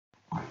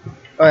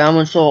Alright, I'm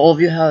gonna show all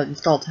of you how to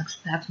install texture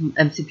packs from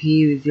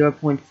MCPE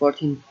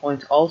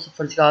 0.14.0. So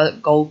first you gotta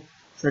go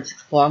search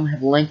Explore. I'm gonna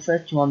have a link for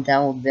it. You wanna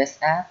download this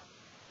app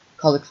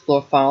called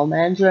Explore File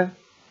Manager.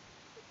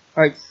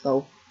 Alright,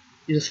 so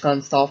you just gotta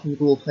install from the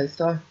Google Play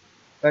Store.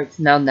 Alright,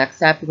 so now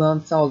next app you're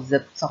gonna install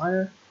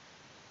Zipsigner.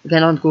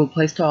 Again, on the Google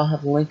Play Store, I'll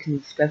have a link in the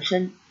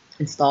description.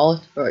 Install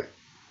it. Alright.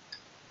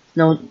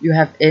 Now you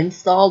have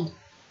installed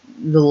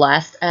the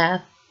last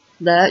app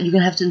that you're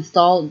gonna have to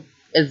install.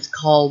 Is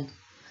called,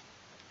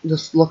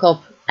 just look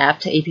up app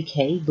to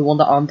APK. The one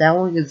that I'm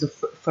downloading is the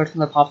first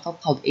one that pops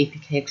up, called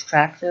APK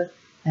Extractor.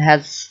 It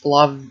has a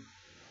lot of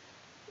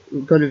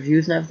good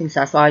reviews and everything, so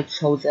that's why I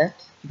chose it.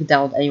 You can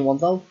download any one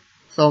though.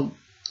 So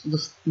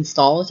just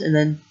install it, and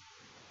then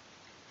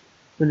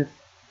when it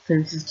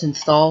finishes to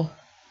install,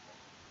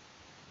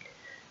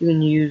 you're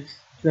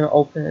gonna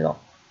open it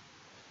up.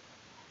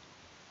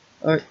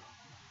 Alright.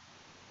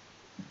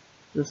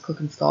 Just click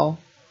install.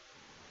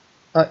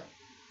 Alright.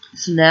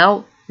 So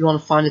now you wanna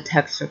find a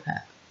texture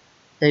pack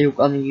that you're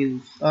gonna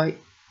use. Alright,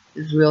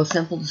 it's real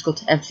simple. Just go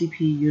to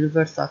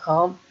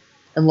MCPEuniverse.com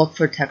and look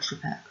for a texture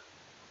pack.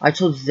 I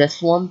chose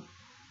this one,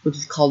 which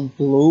is called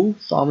Blue,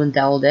 so I'm gonna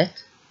download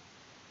it.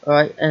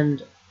 Alright,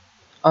 and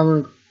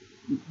I'm gonna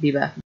be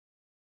back.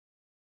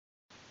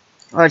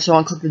 Alright, so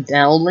I'm gonna click the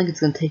download link. It's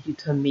gonna take you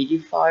to a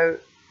MediaFire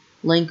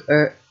link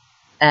or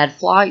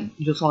AdFly.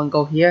 You just wanna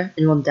go here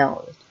and you wanna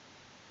download it.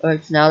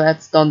 Alright, so now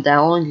that's done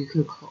downloading, you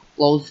can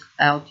close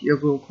out your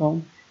Google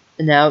Chrome,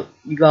 and now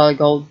you gotta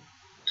go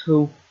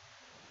to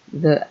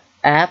the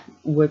app,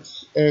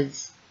 which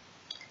is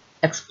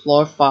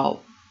Explore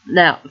File.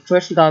 Now,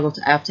 first you gotta go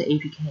to app to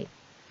APK.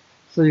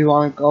 So you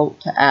wanna go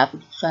to App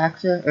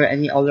Extractor or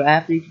any other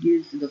app that you could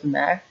use, it doesn't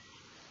matter.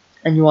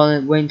 And you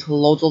wanna wait until it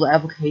loads all the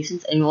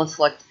applications, and you wanna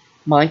select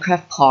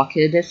Minecraft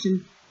Pocket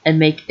Edition and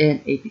make it an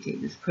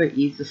APK. It's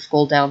pretty easy. Just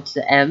scroll down to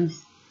the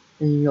M's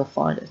and you'll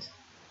find it.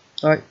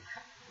 Alright.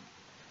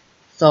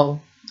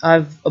 So I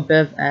have a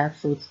bit of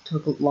apps, so it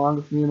took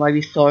longer for me. It might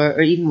be shorter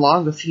or even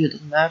longer for you, it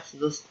doesn't matter. So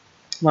just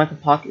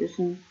Minecraft Pocket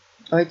Edition.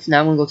 Alright, so now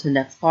I'm gonna go to the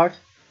next part,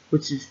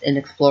 which is in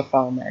Explore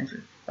File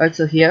Manager. Alright,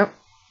 so here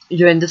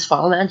you're in this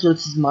file manager,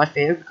 which is my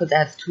favorite because it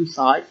has two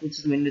sides, which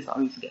is when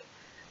I'm using it.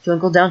 So you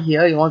wanna go down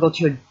here, you wanna go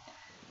to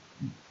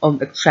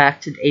your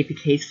extracted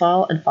APKs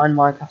file and find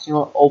Minecraft. You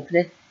wanna open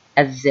it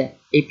as zip,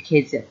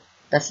 APK zip.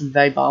 That's the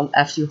very bottom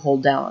after you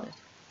hold down on it.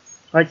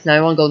 Alright, so now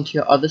you wanna go into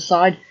your other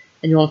side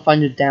and you want to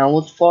find your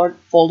downloads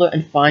folder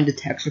and find the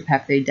texture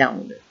pack that you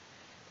downloaded.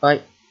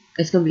 Right?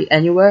 It's going to be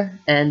anywhere,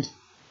 and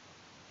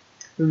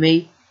for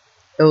me,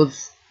 it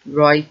was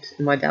right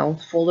in my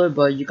downloads folder,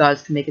 but you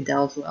guys can make it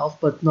download somewhere else,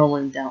 but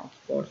normally in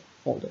downloads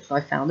folder. So I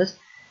found it,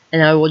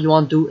 and now what you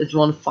want to do is you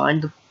want to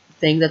find the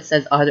thing that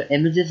says either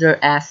images or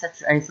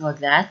assets or anything like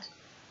that,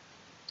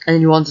 and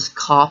then you want to just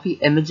copy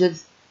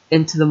images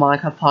into the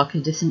Minecraft Pocket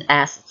Edition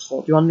assets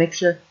folder. You want to make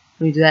sure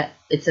when you do that,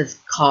 it says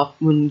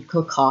when you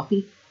click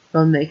copy, you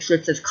want to make sure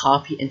it says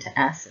copy into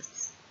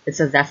assets. It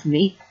says that for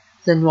me.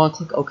 So then you want to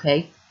click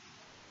OK.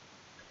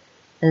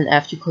 And then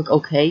after you click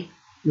OK,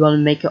 you want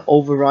to make it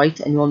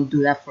overwrite, and you want to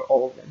do that for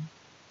all of them.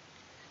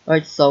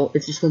 Alright, so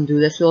it's just going to do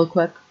this real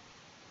quick.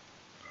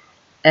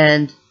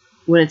 And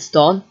when it's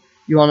done,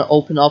 you want to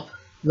open up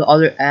the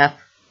other app,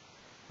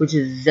 which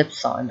is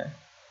Zipsigner.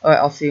 Alright,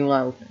 I'll see you when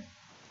I open it.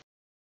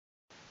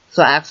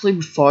 So actually,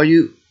 before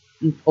you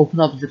open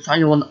up Zipsigner,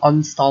 you want to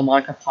uninstall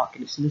Minecraft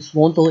Pocket Edition. This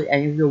won't delete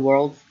any of your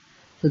worlds.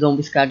 So don't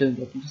be scared doing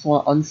it. You just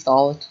want to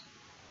uninstall it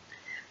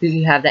because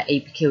you have that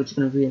APK which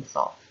you're going to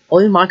reinstall.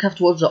 All your Minecraft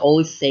worlds are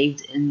always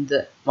saved in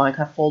the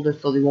Minecraft folder,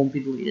 so they won't be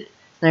deleted.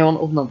 Now you want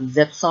to open up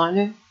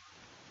Zipsigner,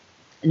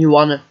 and you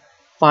want to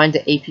find the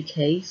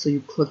APK. So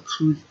you click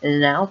Choose In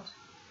and Out,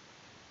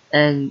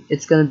 and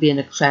it's going to be an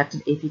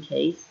extracted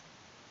APKs,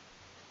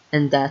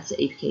 and that's the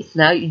APK. So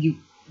now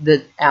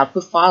the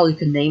output file, you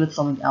can name it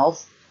something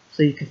else,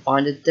 so you can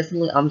find it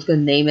differently. I'm just going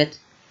to name it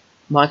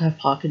Minecraft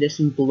Pocket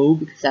Edition Blue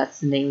because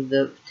that's the name of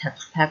the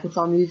texture pack which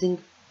I'm using.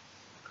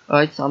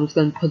 Alright, so I'm just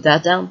going to put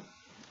that down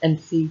and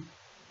see.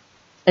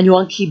 And you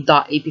want to keep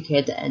 .apk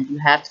at the end. You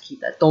have to keep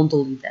that. Don't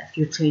delete that if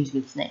you're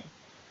changing its name.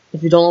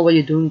 If you don't know what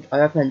you're doing, I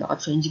recommend not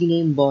changing your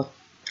name, but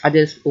I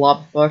did this a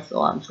lot before,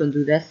 so I'm just going to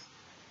do this.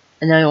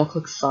 And now you want to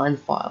click Sign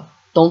File.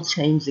 Don't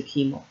change the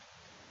key mode.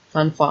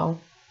 Sign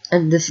File.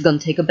 And this is going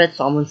to take a bit,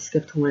 so I'm going to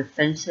skip to when it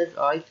finishes.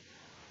 Alright,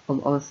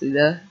 I'm honestly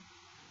there.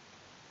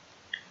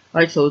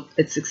 Alright, so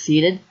it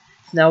succeeded.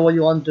 So now what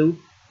you want to do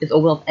is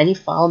open up any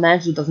file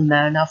manager. It doesn't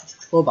matter now if it's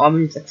Explore, but I'm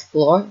going to use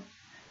Explore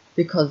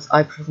because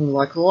I personally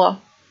like it a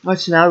lot. Alright,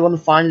 so now you want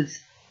to find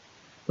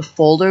the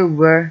folder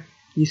where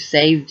you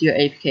saved your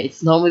APK.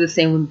 It's normally the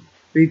same one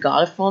where you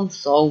got it from,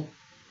 so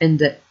in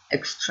the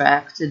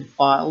extracted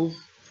files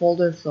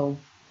folder. So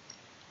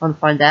I want to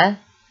find that.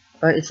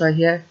 Alright, it's right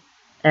here,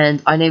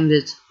 and I named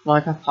it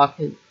Minecraft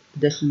Pocket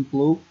Edition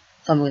Blue.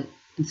 So I'm going to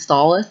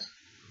install it.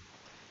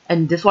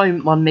 And this one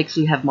you want to make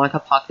sure you have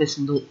Minecraft Pocket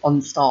Edition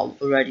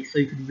uninstalled already, so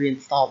you can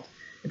reinstall it,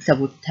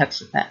 except with the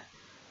texture pack.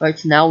 Right,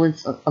 so now I'm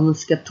going to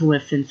skip to when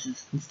it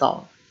finishes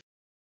installing.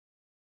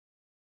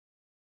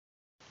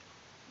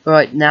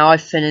 Alright, now I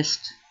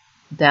finished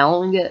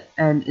downloading it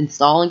and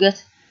installing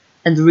it.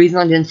 And the reason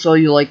I didn't show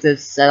you like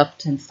this setup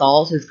to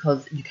install it is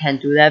because you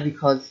can't do that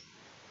because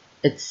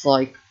it's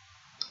like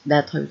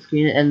that type of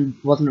screen and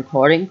wasn't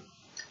recording.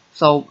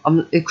 So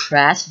it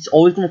crashed. It's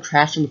always gonna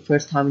crash on the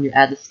first time when you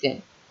add the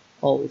skin.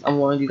 Always. I'm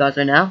warning you guys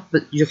right now,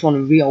 but you just want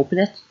to reopen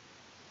it.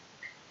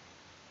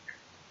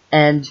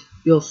 And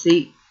you'll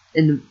see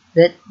in a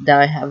bit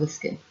that I have a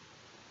skin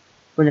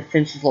when it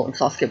finishes loading,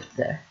 so I'll skip it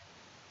there.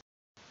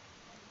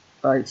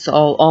 Alright,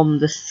 so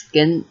the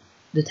skin,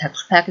 the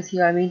texture pack is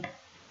here, I mean.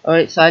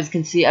 Alright, so as you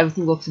can see,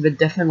 everything looks a bit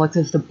different. Like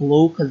there's the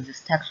blue, because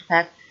this texture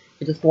pack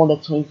is just the one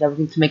that changed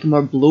everything to make it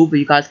more blue, but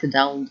you guys can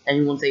download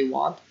any ones that you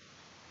want.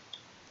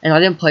 And I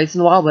didn't play this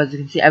in a while, but as you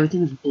can see,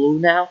 everything is blue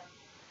now.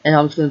 And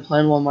I'm just going to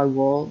play in one of my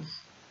worlds.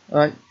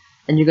 Alright,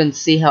 and you're going to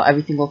see how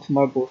everything looks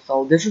more blue.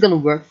 So this is going to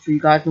work for you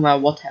guys no matter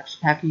what texture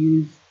pack you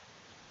use.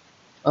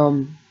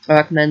 I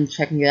recommend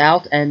checking it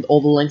out, and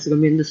all the links are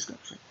going to be in the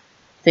description.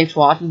 Thanks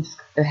for watching.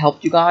 If it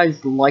helped you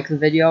guys, like the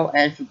video,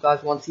 and if you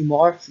guys want to see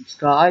more,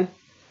 subscribe.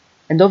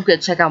 And don't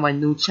forget to check out my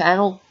new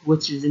channel,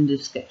 which is in the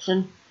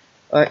description.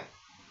 Alright,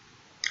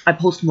 I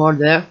post more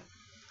there.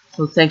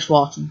 So thanks for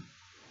watching.